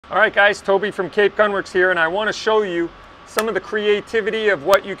All right guys, Toby from Cape Gunworks here, and I want to show you some of the creativity of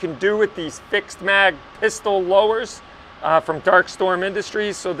what you can do with these fixed mag pistol lowers from Dark Storm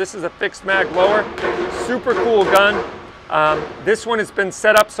Industries. So this is a fixed mag lower, super cool gun. This one has been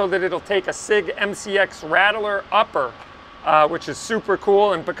set up so that it'll take a SIG MCX Rattler upper, which is super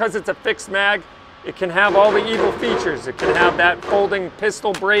cool. And because it's a fixed mag, it can have all the evil features. It can have that folding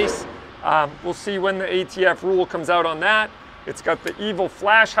pistol brace. We'll see when the ATF rule comes out on that. It's got the evil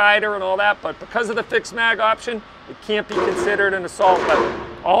flash hider and all that, but because of the fixed mag option, it can't be considered an assault weapon.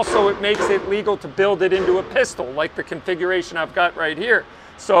 Also, it makes it legal to build it into a pistol, like the configuration I've got right here.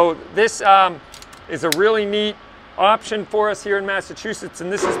 So this is a really neat option for us here in Massachusetts,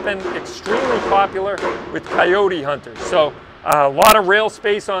 and this has been extremely popular with coyote hunters. So a lot of rail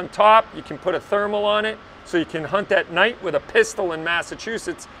space on top. You can put a thermal on it, so you can hunt at night with a pistol in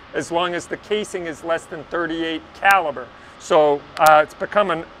Massachusetts as long as the casing is less than .38 caliber. So it's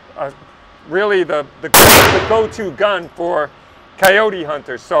become really the go-to gun for coyote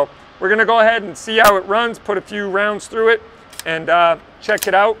hunters. So we're going to go ahead and see how it runs, put a few rounds through it, and check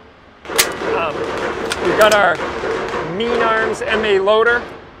it out. We've got our Mean Arms MA loader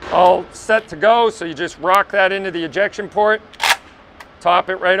all set to go. So you just rock that into the ejection port, top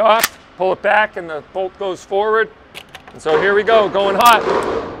it right off, pull it back, and the bolt goes forward. And so here we go, going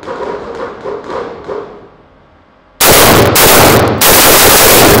hot.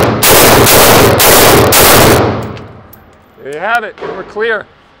 There you have it, we're clear.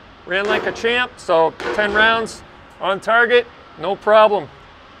 Ran like a champ, so 10 rounds on target, no problem.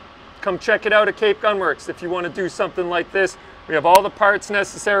 Come check it out at Cape Gunworks if you want to do something like this. We have all the parts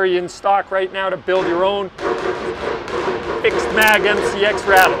necessary in stock right now to build your own fixed mag MCX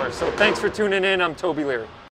Rattler. So thanks for tuning in, I'm Toby Leary.